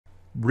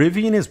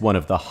Rivian is one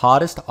of the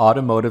hottest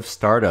automotive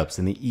startups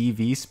in the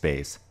EV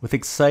space, with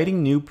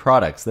exciting new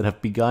products that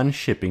have begun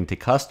shipping to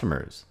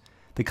customers.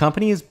 The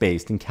company is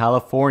based in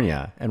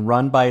California and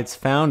run by its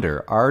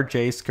founder,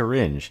 RJ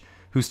Scaringe,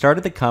 who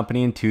started the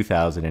company in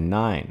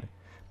 2009.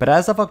 But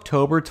as of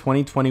October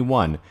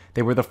 2021,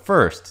 they were the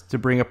first to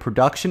bring a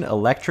production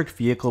electric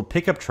vehicle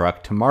pickup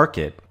truck to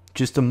market,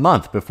 just a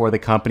month before the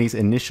company's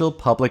initial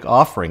public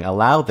offering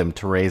allowed them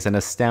to raise an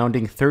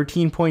astounding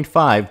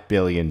 $13.5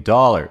 billion.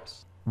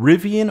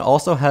 Rivian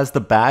also has the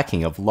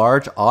backing of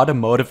large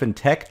automotive and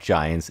tech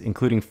giants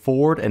including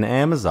Ford and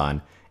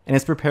Amazon, and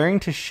is preparing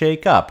to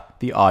shake up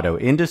the auto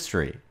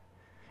industry.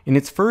 In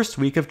its first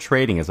week of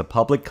trading as a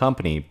public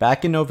company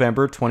back in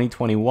November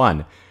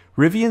 2021,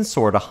 Rivian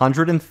soared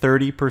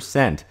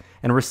 130%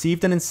 and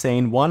received an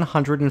insane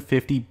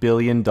 $150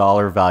 billion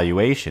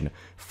valuation,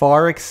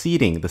 far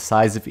exceeding the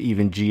size of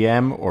even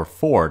GM or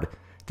Ford,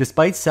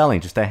 despite selling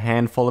just a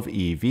handful of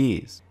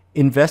EVs.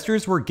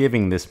 Investors were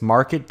giving this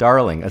market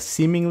darling a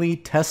seemingly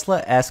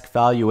Tesla-esque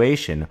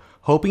valuation,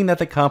 hoping that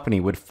the company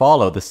would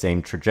follow the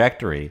same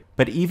trajectory.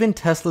 But even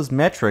Tesla's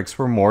metrics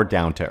were more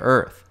down to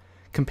earth.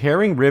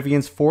 Comparing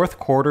Rivian's fourth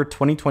quarter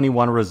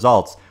 2021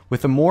 results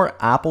with a more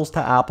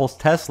apples-to-apples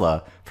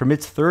Tesla from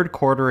its third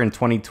quarter in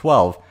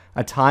 2012,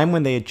 a time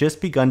when they had just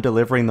begun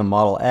delivering the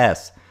Model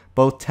S,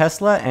 both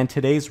Tesla and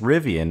today's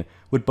Rivian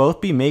would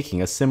both be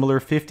making a similar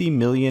 $50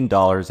 million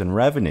in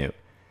revenue.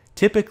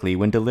 Typically,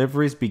 when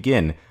deliveries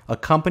begin, a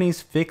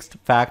company's fixed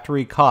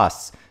factory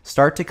costs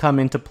start to come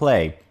into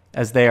play,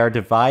 as they are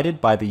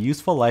divided by the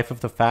useful life of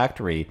the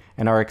factory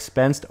and are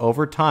expensed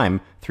over time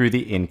through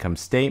the income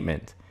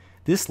statement.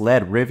 This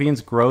led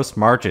Rivian's gross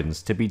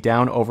margins to be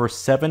down over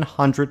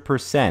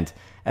 700%,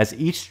 as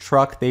each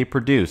truck they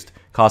produced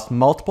cost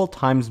multiple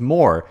times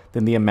more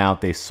than the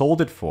amount they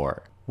sold it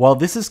for. While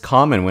this is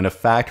common when a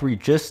factory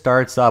just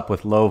starts up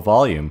with low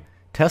volume,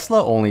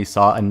 Tesla only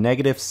saw a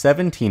negative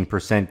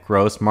 17%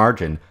 gross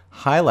margin,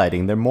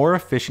 highlighting their more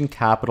efficient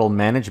capital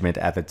management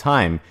at the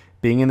time,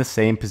 being in the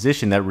same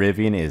position that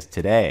Rivian is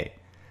today.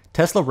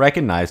 Tesla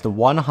recognized a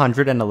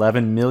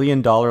 $111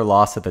 million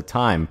loss at the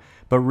time,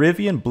 but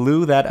Rivian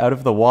blew that out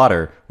of the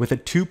water with a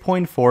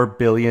 $2.4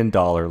 billion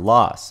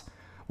loss.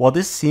 While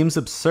this seems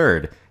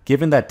absurd,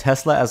 given that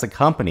Tesla as a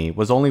company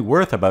was only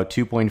worth about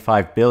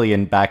 $2.5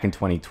 billion back in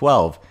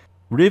 2012,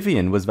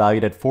 Rivian was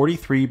valued at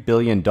 $43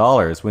 billion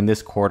when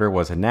this quarter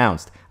was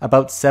announced,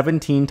 about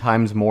 17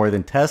 times more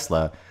than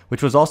Tesla,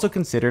 which was also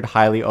considered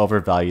highly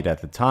overvalued at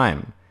the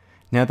time.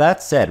 Now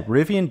that said,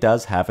 Rivian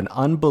does have an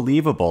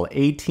unbelievable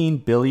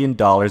 $18 billion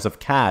of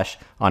cash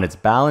on its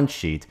balance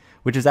sheet,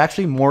 which is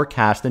actually more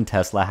cash than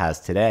Tesla has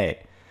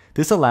today.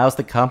 This allows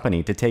the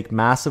company to take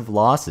massive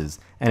losses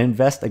and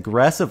invest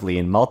aggressively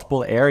in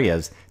multiple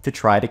areas to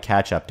try to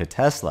catch up to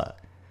Tesla.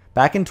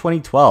 Back in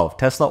 2012,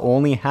 Tesla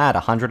only had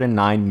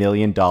 $109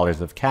 million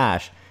of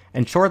cash,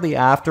 and shortly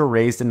after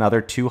raised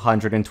another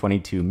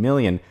 $222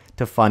 million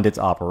to fund its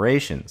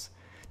operations.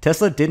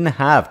 Tesla didn't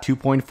have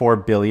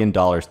 $2.4 billion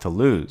to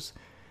lose.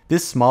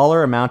 This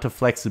smaller amount of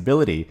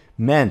flexibility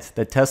meant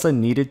that Tesla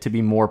needed to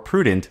be more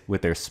prudent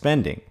with their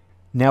spending.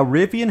 Now,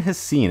 Rivian has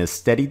seen a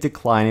steady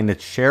decline in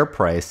its share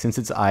price since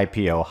its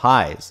IPO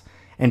highs,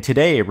 and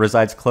today it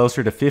resides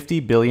closer to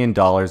 $50 billion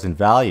in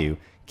value,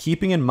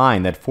 keeping in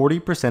mind that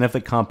 40% of the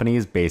company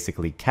is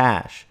basically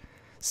cash.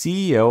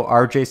 CEO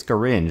RJ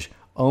Scaringe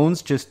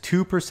owns just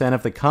 2%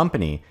 of the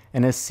company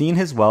and has seen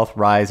his wealth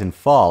rise and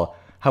fall.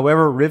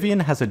 However,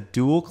 Rivian has a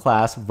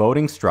dual-class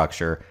voting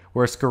structure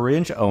where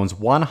Scaringe owns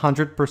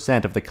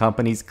 100% of the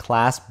company's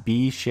Class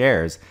B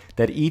shares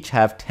that each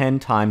have 10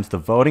 times the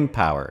voting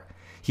power.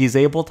 He is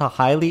able to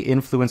highly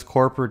influence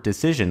corporate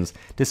decisions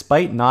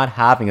despite not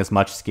having as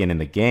much skin in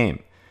the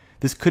game.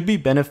 This could be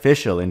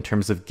beneficial in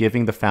terms of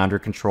giving the founder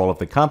control of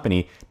the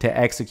company to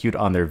execute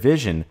on their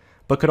vision,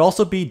 but could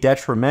also be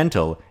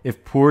detrimental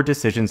if poor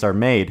decisions are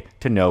made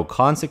to no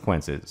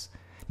consequences.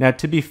 Now,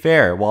 to be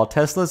fair, while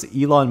Tesla's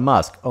Elon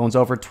Musk owns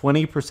over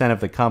 20% of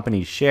the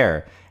company's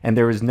share and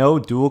there is no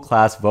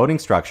dual-class voting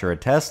structure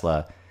at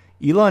Tesla,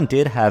 Elon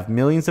did have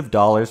millions of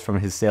dollars from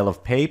his sale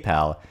of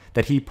PayPal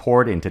that he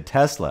poured into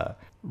Tesla.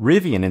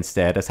 Rivian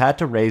instead has had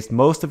to raise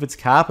most of its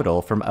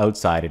capital from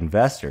outside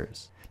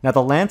investors. Now,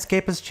 the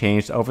landscape has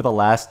changed over the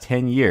last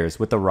 10 years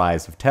with the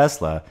rise of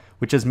Tesla,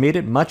 which has made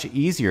it much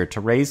easier to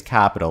raise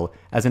capital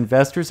as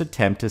investors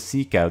attempt to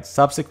seek out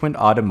subsequent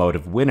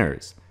automotive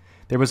winners.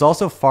 There was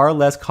also far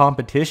less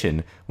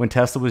competition when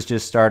Tesla was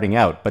just starting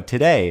out, but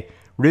today,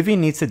 Rivian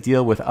needs to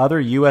deal with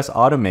other US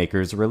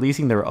automakers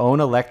releasing their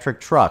own electric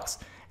trucks,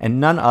 and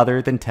none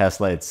other than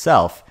Tesla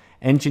itself,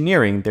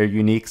 engineering their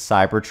unique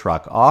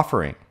Cybertruck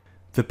offering.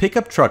 The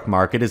pickup truck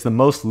market is the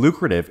most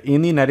lucrative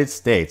in the United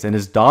States and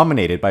is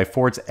dominated by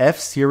Ford's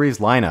F-Series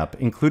lineup,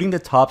 including the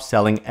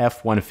top-selling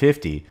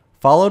F-150,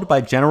 followed by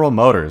General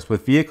Motors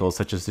with vehicles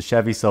such as the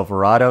Chevy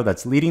Silverado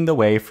that's leading the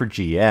way for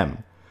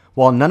GM.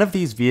 While none of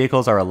these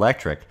vehicles are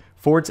electric,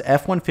 Ford's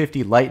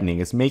F-150 Lightning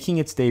is making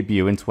its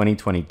debut in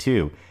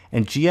 2022,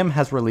 and GM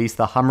has released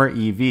the Hummer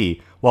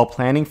EV while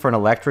planning for an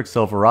electric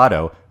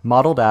Silverado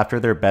modeled after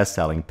their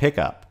best-selling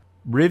pickup.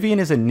 Rivian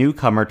is a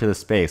newcomer to the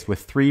space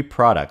with 3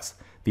 products: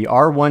 the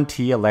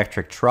R1T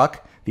electric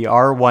truck, the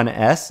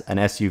R1S, an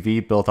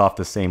SUV built off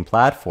the same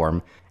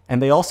platform, and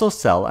they also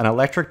sell an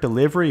electric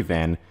delivery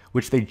van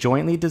which they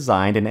jointly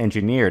designed and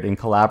engineered in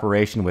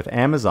collaboration with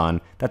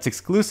Amazon that's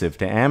exclusive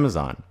to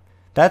Amazon.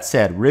 That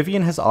said,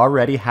 Rivian has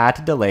already had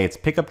to delay its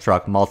pickup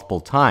truck multiple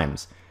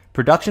times.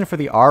 Production for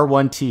the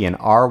R1T and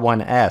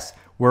R1S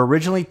were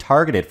originally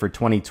targeted for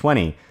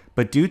 2020,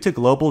 but due to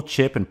global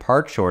chip and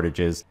part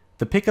shortages,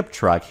 the pickup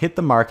truck hit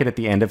the market at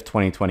the end of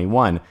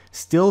 2021,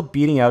 still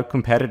beating out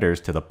competitors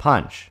to the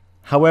punch.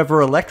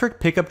 However, electric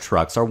pickup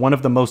trucks are one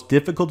of the most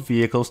difficult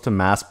vehicles to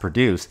mass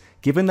produce,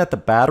 given that the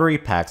battery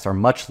packs are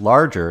much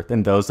larger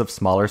than those of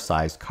smaller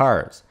sized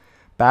cars.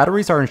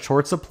 Batteries are in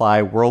short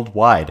supply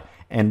worldwide,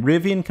 and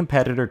Rivian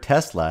competitor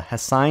Tesla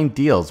has signed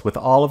deals with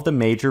all of the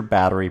major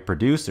battery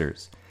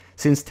producers.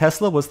 Since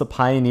Tesla was the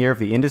pioneer of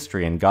the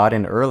industry and got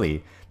in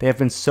early, they have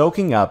been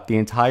soaking up the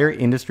entire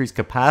industry's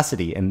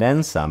capacity and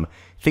then some,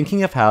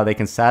 thinking of how they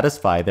can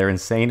satisfy their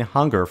insane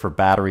hunger for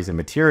batteries and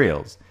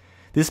materials.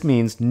 This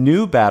means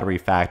new battery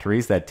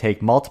factories that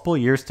take multiple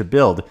years to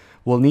build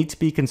will need to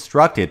be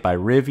constructed by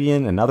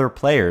Rivian and other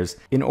players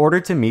in order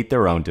to meet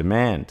their own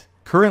demand.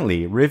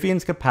 Currently,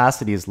 Rivian's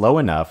capacity is low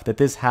enough that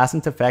this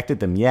hasn't affected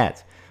them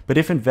yet, but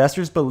if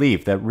investors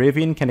believe that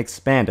Rivian can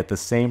expand at the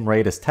same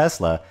rate as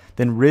Tesla,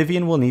 then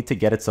Rivian will need to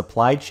get its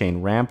supply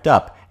chain ramped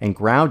up and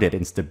grounded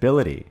in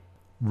stability.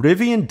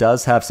 Rivian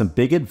does have some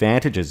big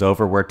advantages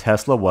over where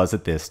Tesla was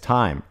at this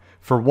time.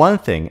 For one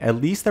thing, at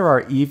least there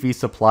are EV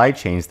supply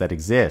chains that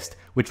exist,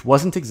 which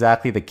wasn't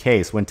exactly the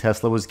case when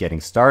Tesla was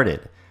getting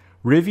started.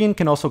 Rivian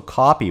can also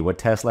copy what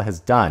Tesla has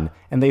done,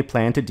 and they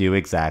plan to do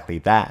exactly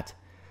that.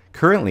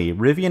 Currently,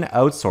 Rivian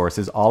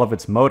outsources all of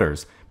its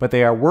motors, but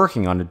they are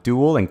working on a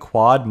dual and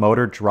quad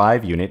motor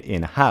drive unit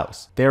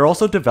in-house. They are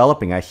also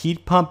developing a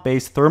heat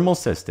pump-based thermal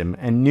system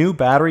and new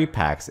battery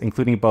packs,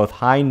 including both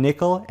high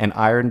nickel and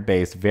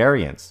iron-based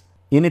variants.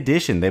 In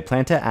addition, they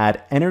plan to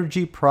add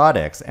energy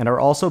products and are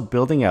also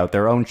building out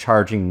their own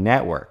charging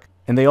network.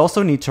 And they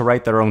also need to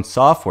write their own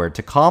software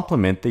to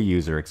complement the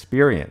user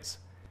experience.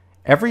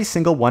 Every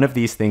single one of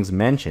these things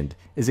mentioned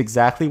is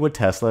exactly what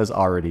Tesla is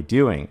already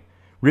doing.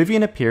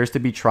 Rivian appears to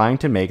be trying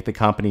to make the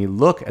company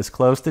look as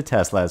close to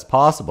Tesla as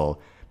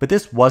possible, but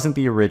this wasn't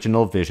the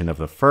original vision of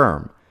the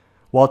firm.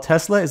 While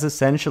Tesla is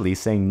essentially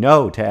saying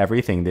no to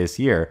everything this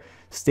year,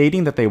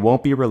 stating that they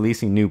won't be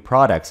releasing new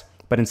products,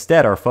 but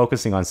instead are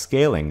focusing on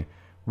scaling,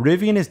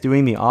 Rivian is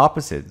doing the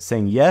opposite,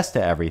 saying yes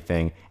to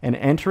everything and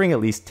entering at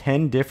least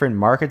 10 different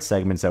market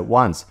segments at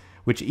once,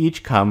 which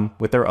each come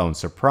with their own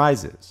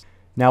surprises.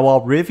 Now,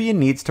 while Rivian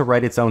needs to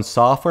write its own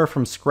software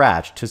from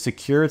scratch to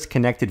secure its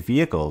connected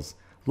vehicles,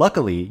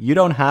 luckily, you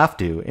don't have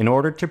to in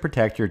order to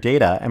protect your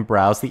data and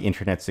browse the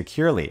internet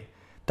securely.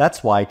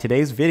 That's why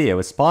today's video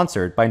is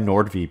sponsored by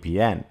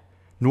NordVPN.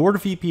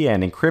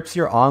 NordVPN encrypts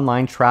your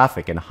online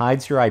traffic and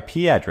hides your IP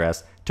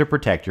address to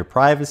protect your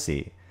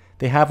privacy.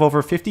 They have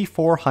over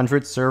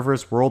 5,400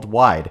 servers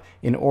worldwide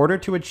in order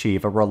to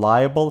achieve a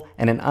reliable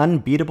and an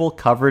unbeatable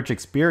coverage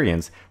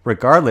experience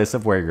regardless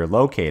of where you're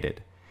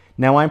located.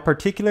 Now, I'm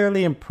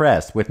particularly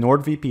impressed with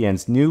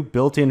NordVPN's new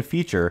built-in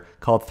feature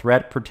called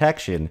Threat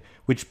Protection,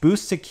 which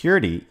boosts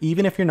security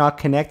even if you're not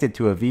connected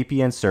to a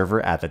VPN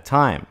server at the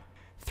time.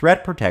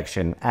 Threat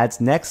Protection adds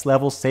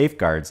next-level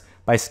safeguards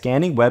by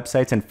scanning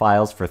websites and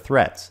files for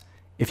threats.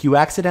 If you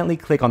accidentally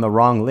click on the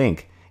wrong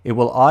link, it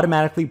will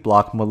automatically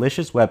block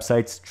malicious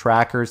websites,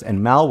 trackers, and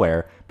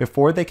malware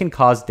before they can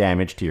cause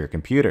damage to your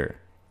computer.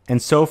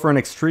 And so for an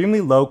extremely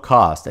low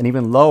cost and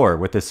even lower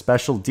with this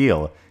special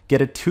deal,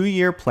 get a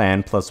 2-year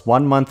plan plus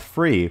 1 month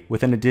free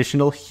with an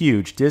additional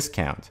huge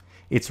discount.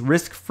 It's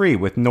risk-free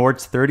with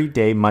Nord's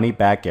 30-day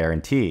money-back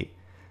guarantee.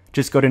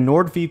 Just go to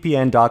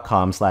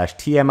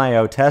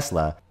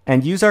nordvpn.com/TMIOTesla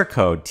and use our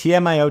code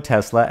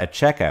TMIOTesla at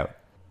checkout.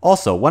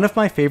 Also, one of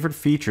my favorite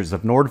features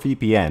of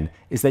NordVPN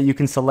is that you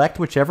can select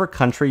whichever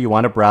country you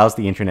want to browse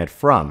the internet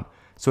from.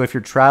 So if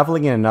you're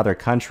traveling in another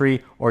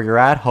country or you're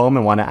at home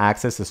and want to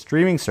access a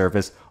streaming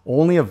service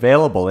only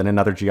available in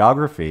another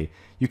geography,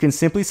 you can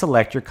simply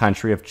select your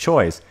country of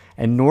choice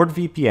and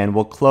NordVPN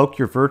will cloak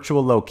your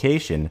virtual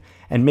location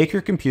and make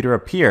your computer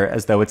appear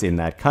as though it's in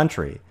that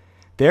country.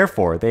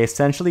 Therefore, they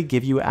essentially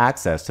give you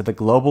access to the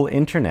global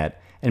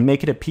internet and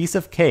make it a piece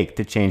of cake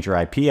to change your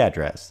IP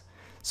address.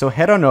 So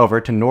head on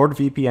over to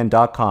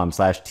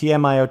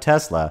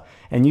nordvpn.com/TMIOTesla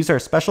and use our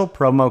special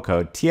promo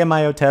code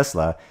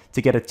TMIOTesla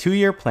to get a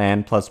 2-year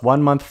plan plus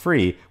 1 month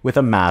free with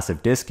a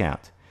massive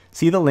discount.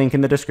 See the link in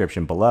the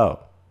description below.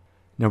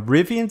 Now,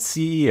 Rivian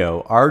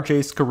CEO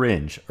RJ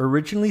Scaringe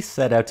originally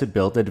set out to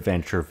build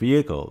adventure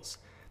vehicles.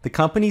 The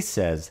company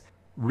says,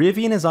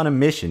 "Rivian is on a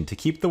mission to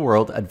keep the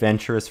world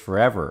adventurous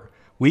forever.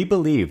 We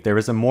believe there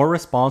is a more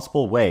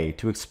responsible way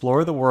to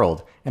explore the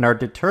world and are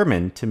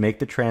determined to make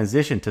the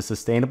transition to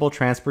sustainable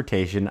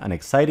transportation an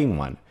exciting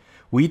one.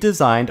 We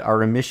designed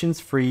our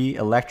emissions-free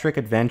electric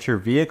adventure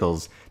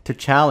vehicles to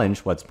challenge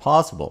what's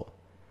possible."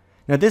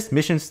 Now, this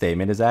mission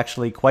statement is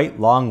actually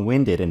quite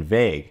long-winded and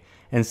vague,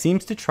 and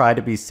seems to try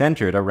to be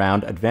centered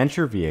around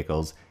adventure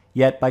vehicles,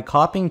 Yet by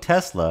copying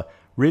Tesla,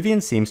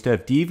 Rivian seems to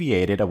have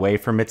deviated away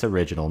from its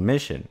original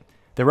mission.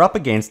 They're up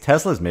against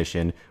Tesla's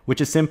mission,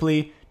 which is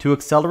simply to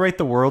accelerate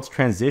the world's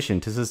transition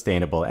to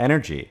sustainable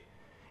energy.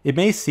 It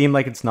may seem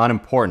like it's not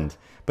important,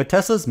 but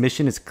Tesla's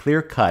mission is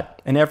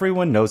clear-cut and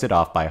everyone knows it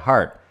off by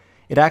heart.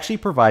 It actually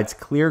provides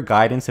clear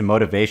guidance and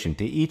motivation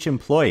to each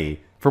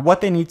employee for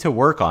what they need to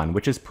work on,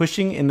 which is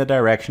pushing in the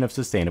direction of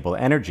sustainable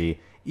energy,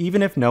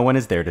 even if no one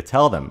is there to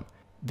tell them.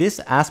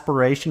 This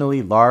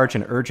aspirationally large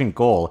and urgent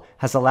goal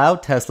has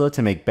allowed Tesla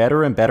to make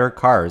better and better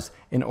cars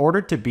in order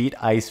to beat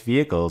ICE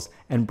vehicles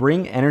and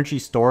bring energy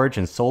storage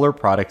and solar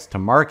products to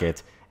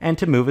market and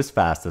to move as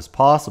fast as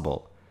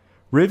possible.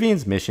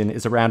 Rivian's mission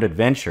is around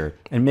adventure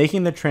and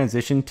making the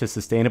transition to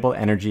sustainable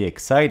energy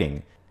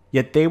exciting,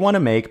 yet they want to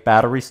make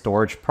battery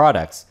storage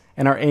products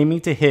and are aiming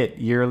to hit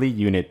yearly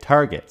unit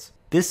targets.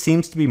 This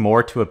seems to be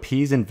more to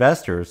appease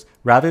investors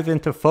rather than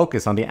to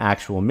focus on the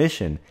actual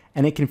mission,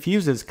 and it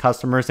confuses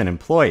customers and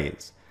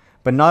employees.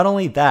 But not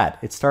only that,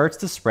 it starts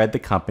to spread the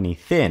company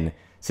thin,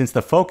 since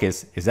the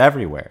focus is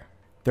everywhere.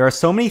 There are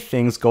so many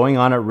things going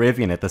on at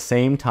Rivian at the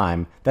same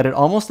time that it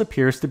almost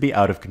appears to be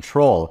out of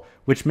control,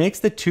 which makes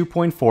the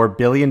 $2.4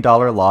 billion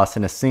loss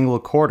in a single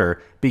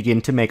quarter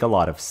begin to make a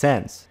lot of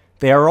sense.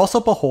 They are also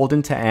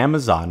beholden to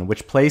Amazon,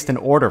 which placed an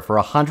order for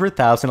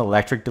 100,000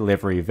 electric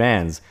delivery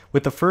vans,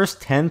 with the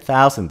first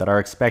 10,000 that are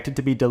expected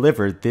to be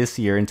delivered this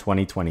year in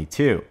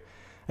 2022.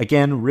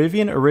 Again,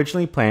 Rivian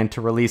originally planned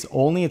to release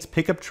only its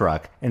pickup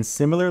truck and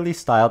similarly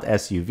styled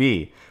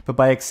SUV, but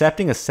by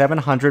accepting a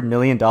 $700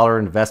 million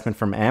investment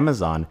from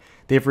Amazon,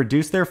 they've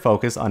reduced their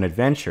focus on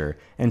adventure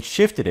and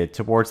shifted it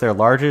towards their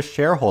largest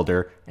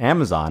shareholder,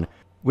 Amazon,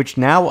 which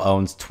now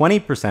owns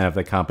 20% of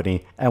the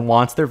company and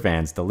wants their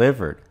vans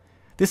delivered.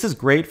 This is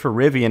great for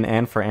Rivian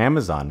and for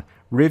Amazon.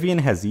 Rivian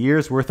has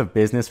years worth of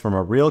business from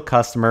a real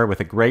customer with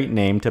a great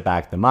name to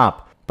back them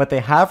up, but they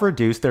have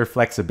reduced their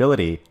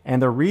flexibility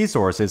and their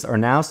resources are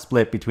now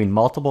split between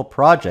multiple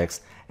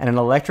projects, and an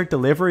electric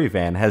delivery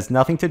van has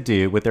nothing to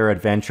do with their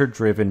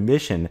adventure-driven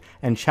mission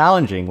and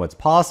challenging what's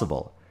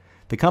possible.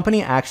 The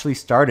company actually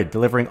started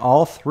delivering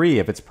all three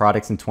of its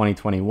products in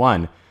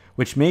 2021,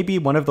 which may be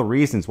one of the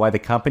reasons why the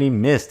company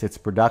missed its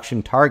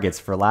production targets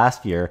for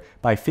last year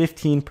by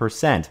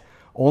 15%,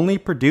 only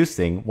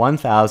producing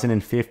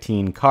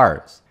 1,015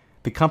 cars.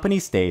 The company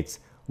states,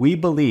 "We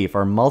believe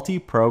our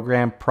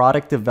multi-program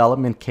product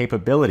development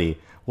capability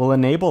will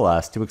enable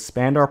us to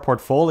expand our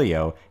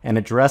portfolio and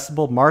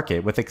addressable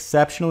market with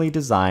exceptionally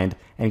designed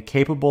and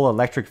capable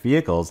electric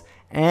vehicles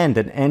and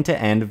an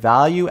end-to-end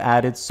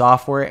value-added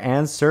software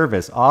and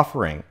service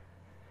offering."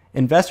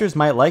 Investors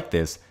might like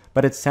this,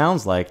 but it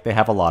sounds like they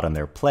have a lot on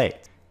their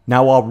plate.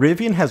 Now, while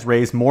Rivian has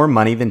raised more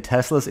money than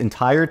Tesla's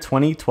entire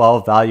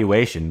 2012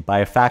 valuation by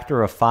a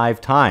factor of 5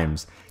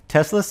 times,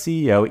 Tesla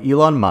CEO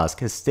Elon Musk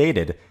has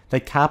stated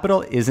that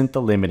capital isn't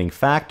the limiting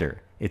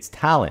factor, it's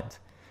talent.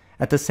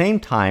 At the same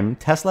time,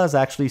 Tesla has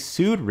actually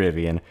sued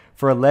Rivian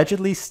for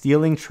allegedly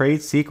stealing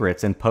trade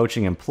secrets and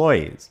poaching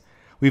employees.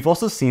 We've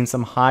also seen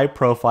some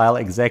high-profile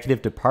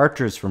executive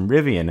departures from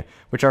Rivian,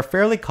 which are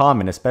fairly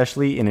common,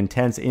 especially in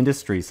intense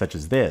industries such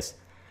as this.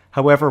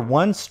 However,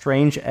 one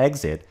strange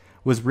exit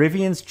was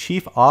Rivian's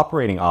chief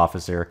operating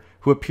officer,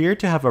 who appeared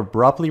to have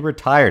abruptly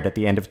retired at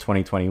the end of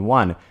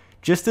 2021,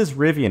 just as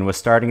Rivian was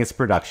starting its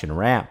production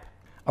ramp.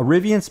 A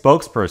Rivian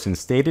spokesperson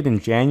stated in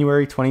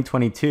January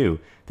 2022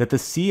 that the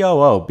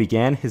COO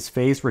began his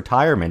phased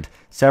retirement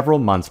several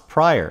months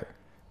prior.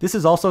 This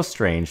is also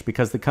strange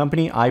because the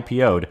company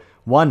IPO'd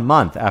 1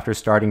 month after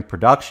starting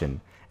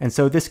production, and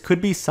so this could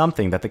be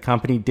something that the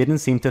company didn't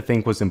seem to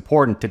think was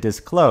important to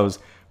disclose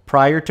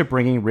prior to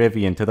bringing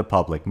Rivian to the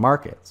public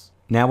markets.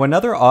 Now,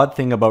 another odd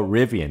thing about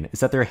Rivian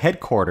is that their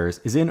headquarters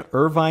is in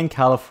Irvine,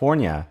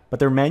 California, but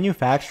their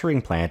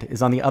manufacturing plant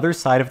is on the other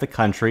side of the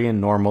country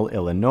in Normal,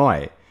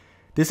 Illinois.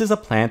 This is a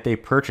plant they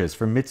purchased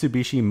from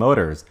Mitsubishi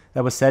Motors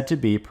that was said to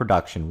be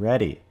production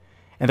ready.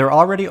 And they're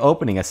already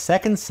opening a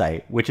second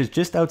site, which is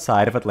just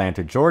outside of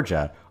Atlanta,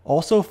 Georgia,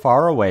 also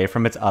far away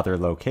from its other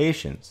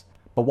locations.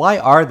 But why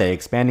are they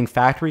expanding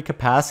factory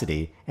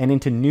capacity and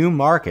into new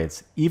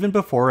markets even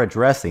before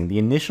addressing the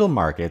initial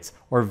markets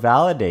or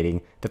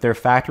validating that their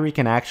factory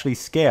can actually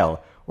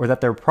scale or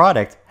that their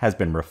product has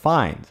been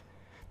refined?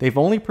 They've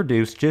only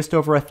produced just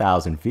over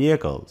 1,000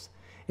 vehicles.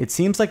 It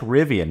seems like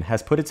Rivian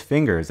has put its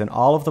fingers in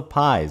all of the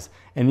pies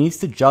and needs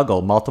to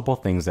juggle multiple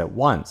things at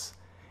once.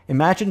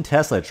 Imagine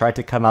Tesla tried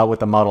to come out with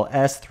the Model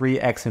S, 3,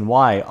 X, and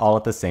Y all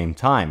at the same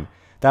time.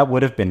 That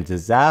would have been a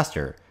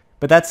disaster.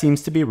 But that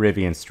seems to be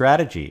Rivian's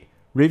strategy.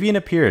 Rivian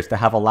appears to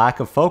have a lack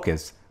of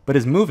focus, but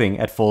is moving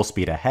at full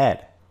speed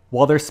ahead.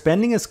 While they're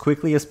spending as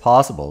quickly as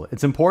possible,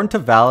 it's important to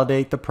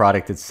validate the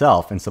product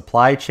itself and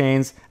supply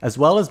chains, as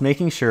well as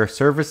making sure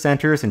service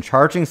centers and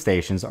charging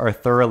stations are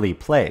thoroughly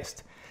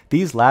placed.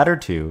 These latter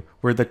two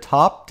were the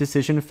top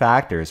decision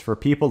factors for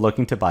people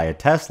looking to buy a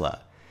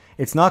Tesla.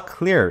 It's not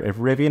clear if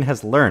Rivian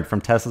has learned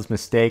from Tesla's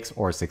mistakes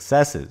or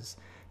successes.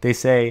 They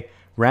say,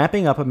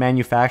 ramping up a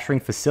manufacturing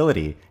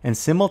facility and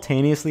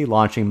simultaneously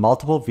launching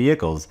multiple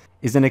vehicles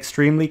is an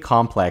extremely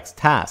complex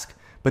task,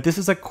 but this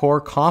is a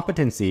core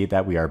competency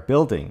that we are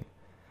building.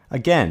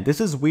 Again, this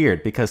is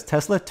weird because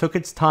Tesla took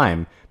its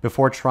time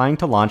before trying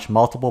to launch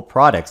multiple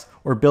products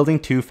or building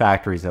 2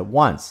 factories at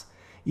once.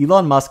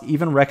 Elon Musk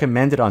even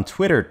recommended on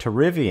Twitter to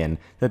Rivian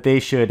that they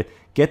should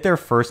get their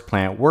first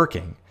plant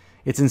working.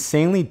 It's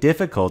insanely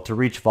difficult to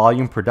reach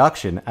volume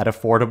production at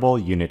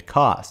affordable unit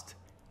cost.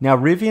 Now,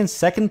 Rivian's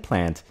second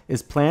plant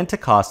is planned to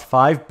cost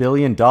 $5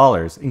 billion,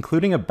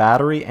 including a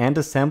battery and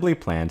assembly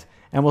plant,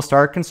 and will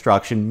start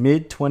construction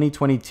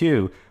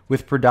mid-2022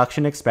 with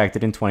production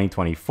expected in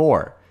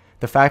 2024.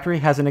 The factory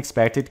has an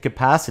expected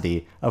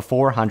capacity of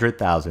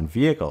 400,000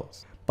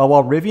 vehicles. But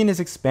while Rivian is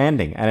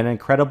expanding at an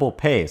incredible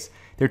pace,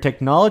 their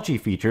technology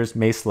features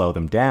may slow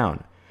them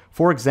down.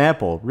 For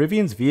example,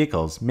 Rivian's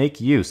vehicles make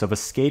use of a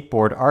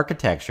skateboard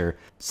architecture,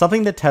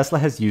 something that Tesla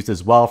has used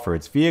as well for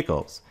its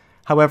vehicles.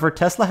 However,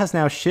 Tesla has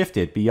now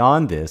shifted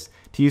beyond this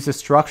to use a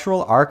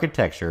structural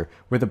architecture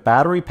where the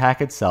battery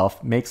pack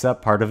itself makes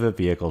up part of the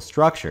vehicle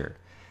structure.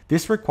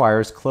 This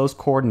requires close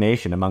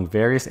coordination among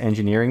various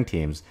engineering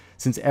teams,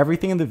 since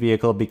everything in the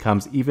vehicle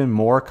becomes even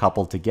more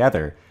coupled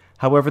together.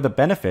 However, the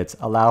benefits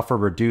allow for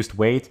reduced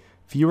weight,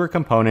 fewer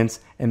components,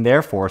 and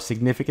therefore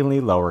significantly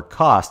lower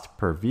cost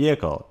per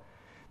vehicle.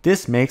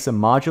 This makes a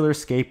modular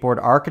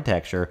skateboard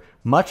architecture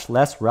much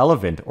less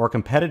relevant or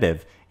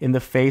competitive in the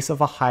face of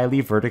a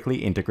highly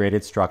vertically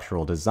integrated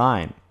structural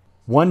design.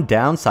 One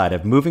downside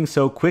of moving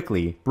so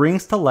quickly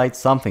brings to light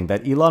something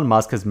that Elon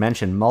Musk has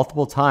mentioned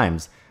multiple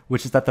times,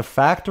 which is that the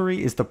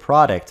factory is the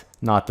product,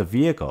 not the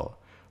vehicle.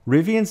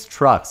 Rivian's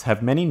trucks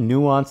have many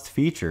nuanced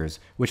features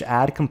which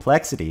add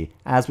complexity,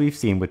 as we've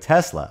seen with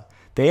Tesla.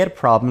 They had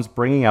problems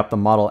bringing up the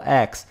Model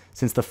X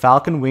since the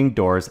Falcon wing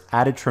doors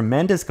added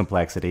tremendous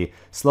complexity,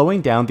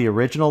 slowing down the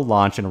original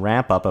launch and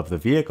ramp up of the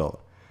vehicle.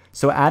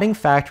 So adding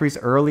factories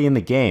early in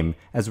the game,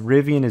 as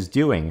Rivian is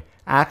doing,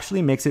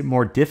 actually makes it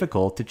more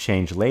difficult to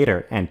change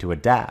later and to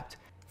adapt.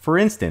 For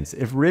instance,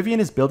 if Rivian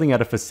is building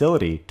out a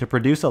facility to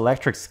produce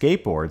electric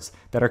skateboards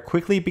that are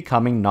quickly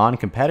becoming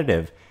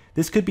non-competitive,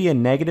 this could be a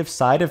negative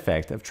side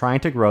effect of trying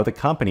to grow the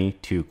company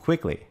too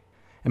quickly.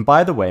 And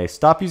by the way,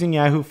 stop using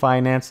Yahoo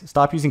Finance,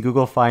 stop using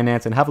Google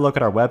Finance, and have a look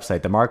at our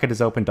website,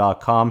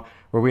 themarketisopen.com,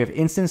 where we have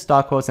instant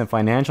stock quotes and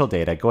financial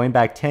data going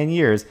back 10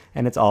 years,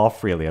 and it's all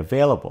freely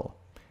available.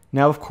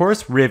 Now, of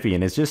course,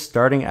 Rivian is just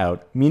starting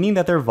out, meaning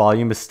that their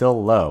volume is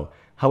still low.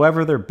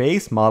 However, their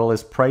base model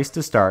is priced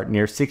to start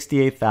near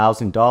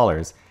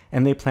 $68,000,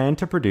 and they plan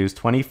to produce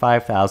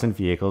 25,000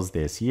 vehicles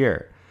this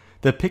year.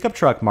 The pickup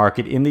truck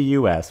market in the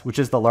US, which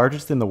is the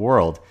largest in the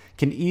world,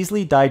 can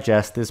easily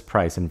digest this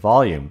price and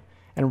volume.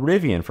 And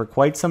Rivian for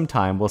quite some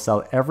time will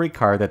sell every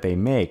car that they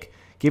make,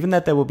 given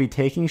that they will be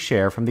taking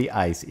share from the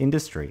ICE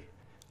industry.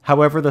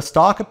 However, the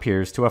stock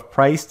appears to have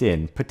priced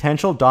in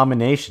potential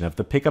domination of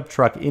the pickup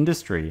truck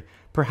industry,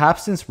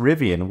 perhaps since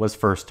Rivian was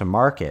first to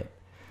market.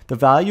 The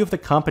value of the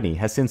company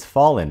has since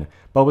fallen,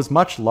 but was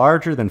much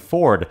larger than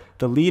Ford,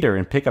 the leader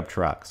in pickup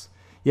trucks.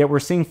 Yet we're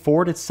seeing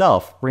Ford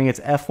itself bring its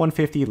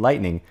F-150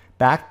 Lightning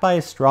backed by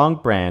a strong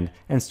brand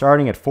and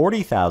starting at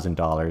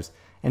 $40,000,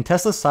 and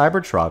Tesla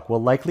Cybertruck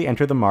will likely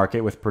enter the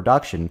market with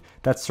production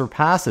that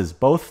surpasses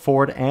both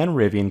Ford and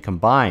Rivian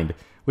combined,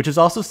 which is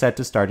also set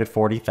to start at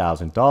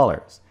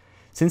 $40,000.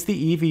 Since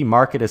the EV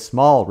market is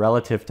small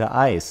relative to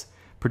ICE,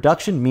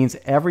 production means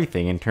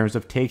everything in terms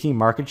of taking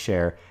market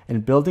share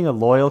and building a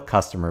loyal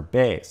customer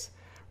base.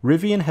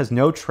 Rivian has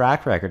no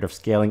track record of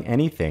scaling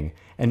anything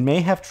and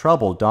may have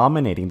trouble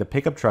dominating the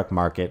pickup truck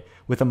market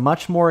with a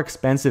much more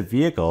expensive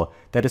vehicle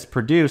that is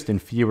produced in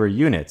fewer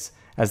units,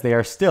 as they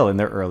are still in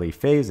their early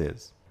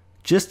phases.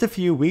 Just a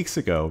few weeks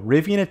ago,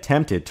 Rivian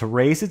attempted to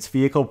raise its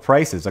vehicle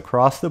prices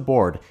across the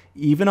board,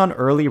 even on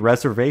early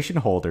reservation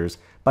holders,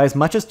 by as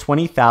much as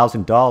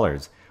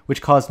 $20,000,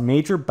 which caused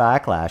major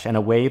backlash and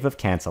a wave of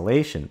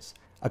cancellations.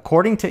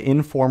 According to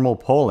informal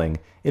polling,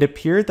 it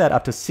appeared that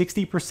up to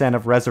 60%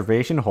 of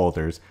reservation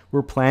holders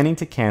were planning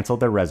to cancel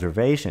their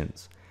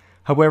reservations.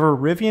 However,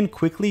 Rivian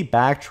quickly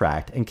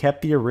backtracked and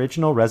kept the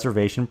original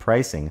reservation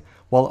pricing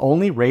while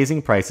only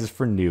raising prices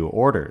for new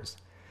orders.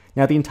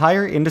 Now, the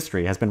entire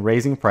industry has been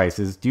raising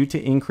prices due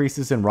to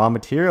increases in raw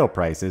material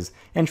prices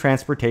and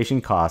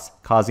transportation costs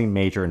causing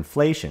major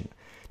inflation.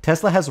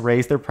 Tesla has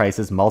raised their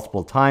prices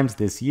multiple times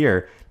this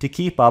year to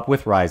keep up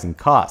with rising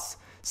costs,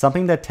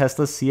 something that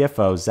Tesla's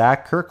CFO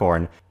Zach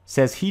Kirkhorn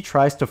says he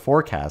tries to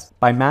forecast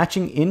by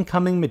matching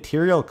incoming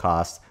material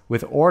costs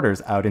with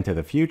orders out into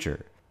the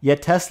future.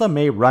 Yet Tesla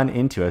may run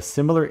into a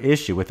similar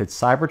issue with its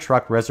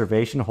Cybertruck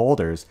reservation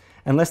holders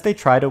unless they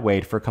try to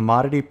wait for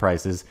commodity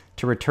prices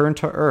to return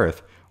to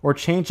earth or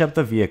change up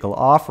the vehicle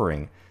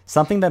offering,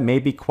 something that may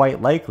be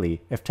quite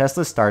likely if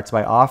Tesla starts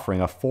by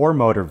offering a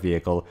 4-motor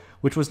vehicle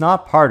which was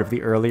not part of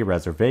the early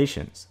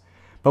reservations.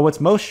 But what's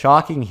most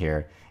shocking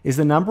here is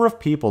the number of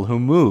people who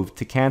moved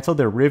to cancel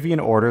their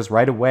Rivian orders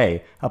right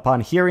away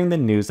upon hearing the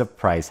news of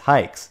price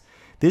hikes.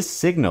 This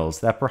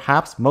signals that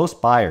perhaps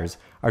most buyers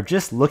are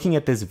just looking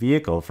at this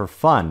vehicle for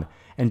fun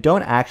and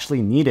don't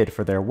actually need it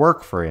for their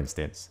work, for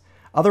instance.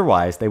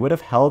 Otherwise, they would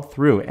have held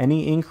through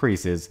any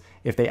increases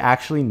if they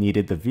actually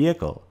needed the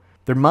vehicle.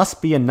 There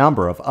must be a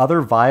number of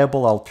other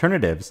viable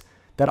alternatives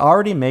that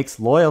already makes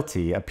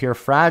loyalty appear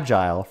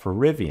fragile for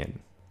Rivian.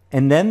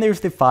 And then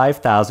there's the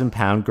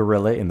 5,000-pound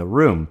gorilla in the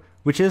room,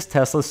 which is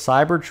Tesla's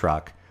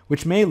Cybertruck,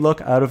 which may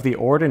look out of the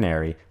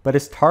ordinary, but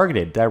is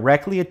targeted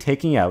directly at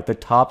taking out the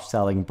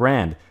top-selling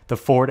brand, the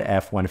Ford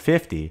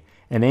F-150,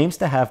 and aims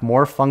to have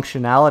more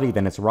functionality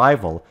than its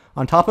rival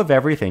on top of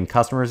everything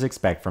customers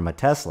expect from a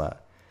Tesla.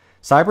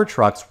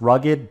 Cybertruck's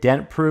rugged,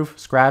 dent-proof,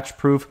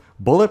 scratch-proof,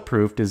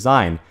 bulletproof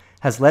design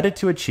has led it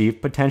to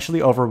achieve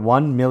potentially over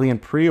 1 million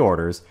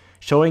pre-orders,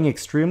 showing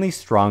extremely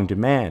strong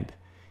demand,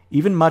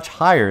 even much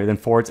higher than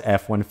Ford's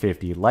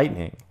F-150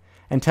 Lightning.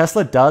 And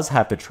Tesla does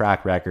have the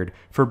track record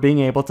for being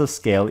able to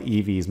scale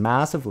EVs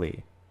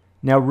massively.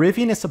 Now,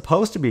 Rivian is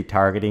supposed to be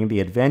targeting the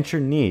adventure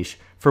niche,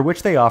 for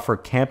which they offer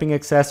camping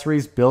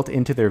accessories built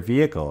into their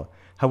vehicle.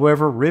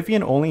 However,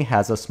 Rivian only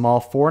has a small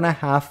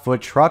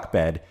 4.5-foot truck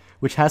bed,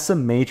 which has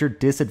some major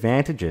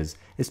disadvantages,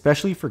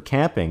 especially for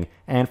camping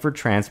and for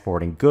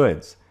transporting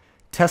goods.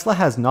 Tesla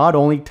has not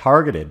only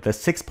targeted the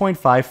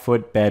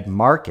 6.5-foot bed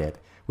market,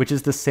 which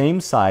is the same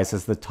size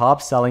as the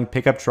top-selling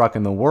pickup truck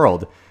in the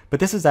world, but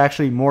this is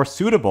actually more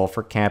suitable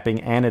for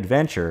camping and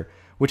adventure,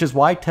 which is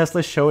why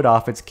Tesla showed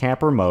off its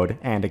camper mode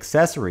and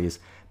accessories,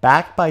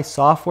 backed by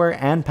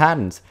software and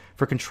patents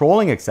for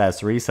controlling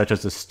accessories such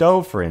as a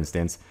stove, for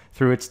instance,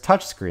 through its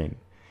touchscreen.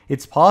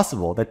 It's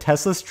possible that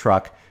Tesla's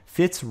truck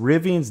fits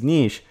Rivian's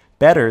niche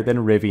better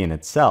than Rivian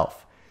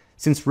itself.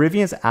 Since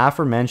Rivian's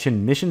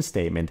aforementioned mission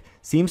statement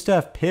seems to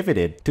have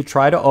pivoted to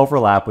try to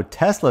overlap with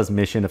Tesla's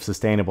mission of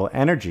sustainable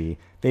energy,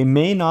 they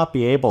may not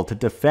be able to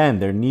defend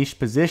their niche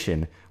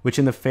position, which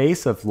in the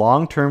face of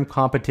long-term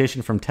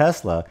competition from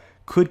Tesla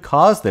could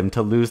cause them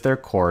to lose their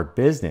core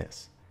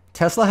business.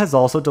 Tesla has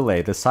also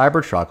delayed the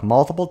Cybertruck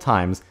multiple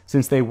times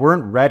since they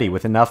weren't ready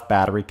with enough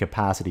battery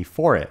capacity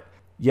for it.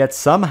 Yet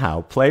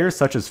somehow, players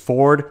such as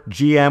Ford,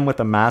 GM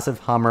with a massive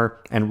Hummer,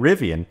 and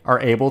Rivian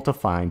are able to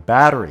find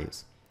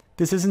batteries.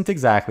 This isn't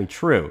exactly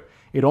true.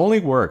 It only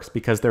works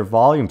because their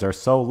volumes are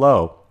so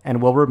low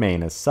and will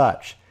remain as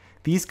such.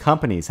 These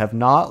companies have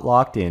not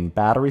locked in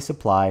battery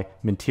supply,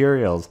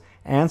 materials,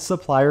 and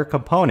supplier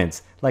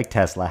components like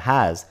Tesla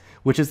has,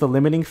 which is the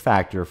limiting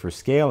factor for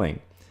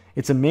scaling.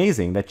 It's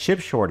amazing that chip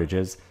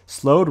shortages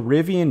slowed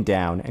Rivian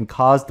down and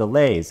caused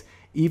delays,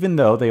 even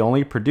though they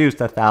only produced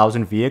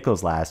 1,000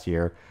 vehicles last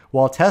year,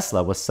 while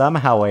Tesla was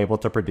somehow able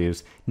to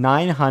produce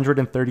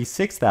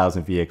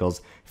 936,000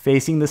 vehicles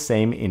facing the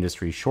same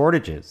industry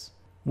shortages.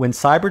 When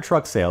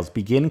Cybertruck sales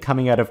begin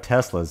coming out of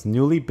Tesla's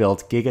newly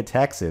built Giga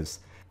Texas,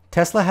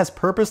 Tesla has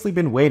purposely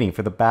been waiting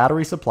for the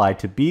battery supply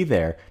to be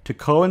there to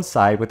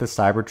coincide with the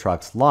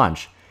Cybertruck's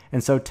launch,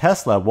 and so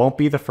Tesla won't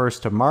be the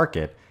first to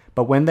market,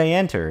 but when they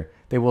enter,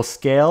 they will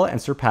scale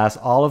and surpass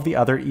all of the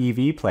other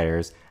EV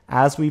players,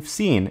 as we've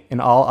seen in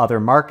all other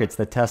markets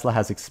that Tesla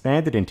has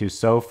expanded into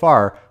so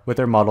far with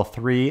their Model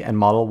 3 and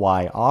Model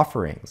Y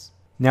offerings.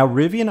 Now,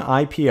 Rivian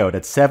IPO'd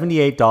at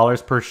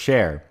 $78 per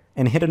share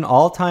and hit an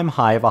all-time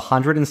high of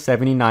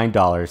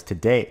 $179 to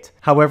date.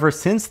 However,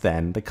 since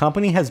then, the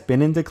company has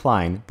been in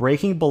decline,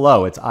 breaking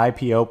below its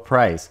IPO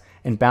price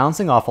and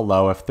bouncing off a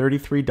low of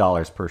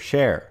 $33 per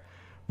share.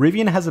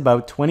 Rivian has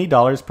about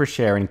 $20 per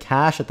share in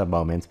cash at the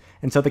moment,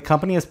 and so the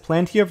company has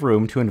plenty of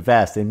room to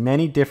invest in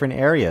many different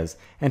areas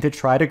and to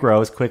try to grow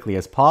as quickly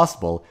as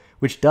possible,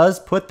 which does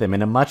put them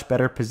in a much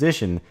better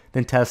position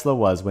than Tesla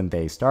was when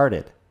they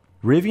started.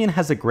 Rivian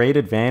has a great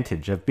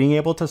advantage of being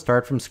able to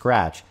start from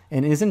scratch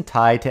and isn't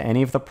tied to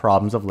any of the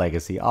problems of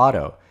legacy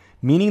auto,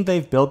 meaning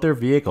they've built their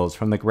vehicles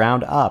from the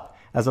ground up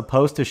as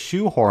opposed to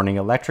shoehorning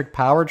electric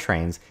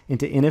powertrains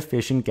into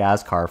inefficient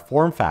gas car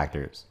form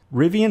factors.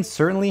 Rivian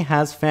certainly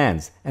has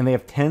fans, and they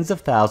have tens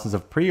of thousands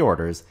of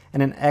pre-orders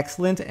and an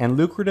excellent and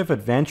lucrative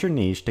adventure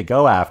niche to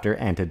go after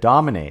and to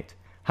dominate.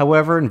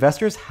 However,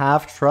 investors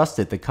have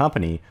trusted the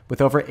company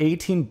with over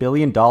 $18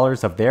 billion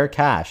of their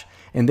cash,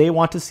 and they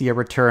want to see a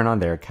return on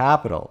their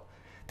capital.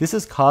 This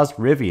has caused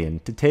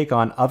Rivian to take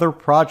on other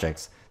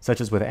projects, such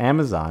as with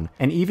Amazon,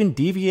 and even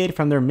deviate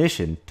from their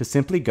mission to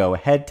simply go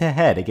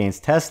head-to-head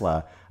against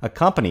Tesla, a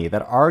company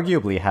that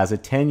arguably has a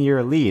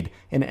 10-year lead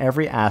in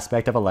every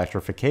aspect of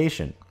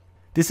electrification.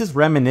 This is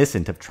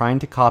reminiscent of trying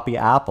to copy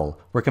Apple,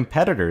 where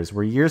competitors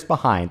were years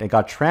behind and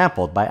got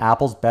trampled by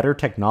Apple's better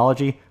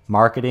technology,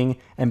 marketing,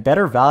 and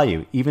better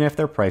value even if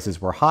their prices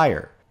were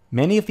higher.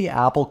 Many of the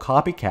Apple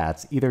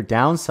copycats either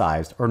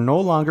downsized or no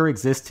longer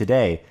exist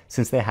today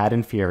since they had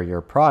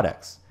inferior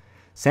products.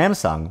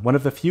 Samsung, one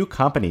of the few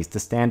companies to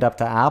stand up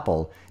to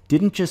Apple,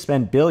 didn't just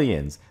spend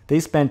billions, they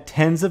spent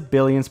tens of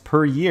billions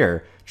per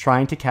year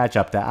trying to catch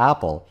up to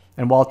Apple,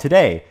 and while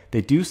today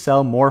they do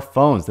sell more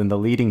phones than the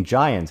leading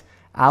giant,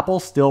 Apple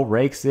still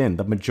rakes in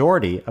the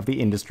majority of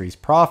the industry's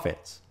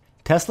profits.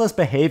 Tesla's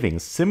behaving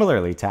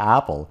similarly to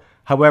Apple,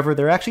 however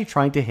they're actually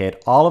trying to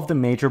hit all of the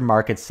major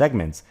market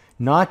segments,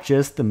 not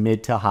just the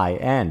mid to high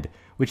end,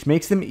 which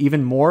makes them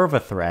even more of a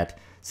threat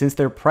since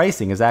their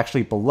pricing is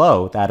actually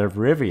below that of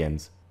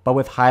Rivian's, but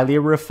with highly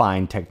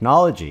refined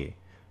technology.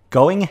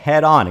 Going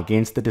head-on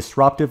against the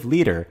disruptive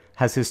leader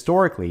has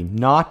historically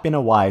not been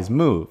a wise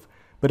move,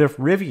 But if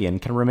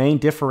Rivian can remain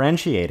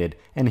differentiated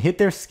and hit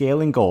their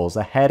scaling goals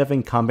ahead of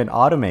incumbent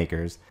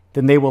automakers,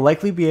 then they will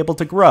likely be able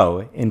to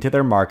grow into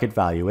their market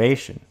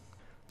valuation.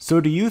 So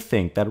do you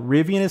think that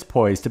Rivian is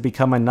poised to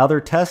become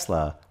another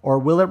Tesla, or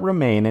will it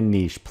remain a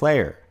niche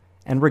player?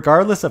 And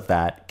regardless of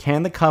that,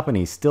 can the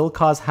company still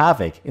cause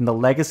havoc in the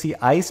legacy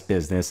ICE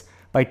business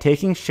by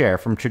taking share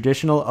from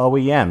traditional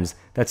OEMs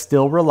that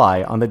still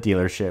rely on the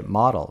dealership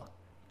model?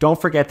 Don't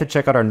forget to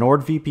check out our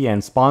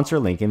NordVPN sponsor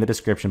link in the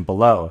description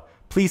below.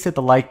 Please hit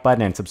the like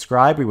button and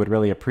subscribe, we would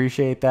really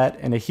appreciate that.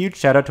 And a huge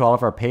shout out to all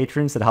of our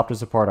patrons that help to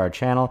support our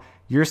channel.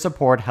 Your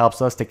support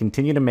helps us to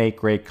continue to make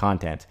great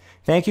content.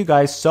 Thank you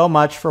guys so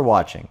much for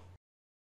watching.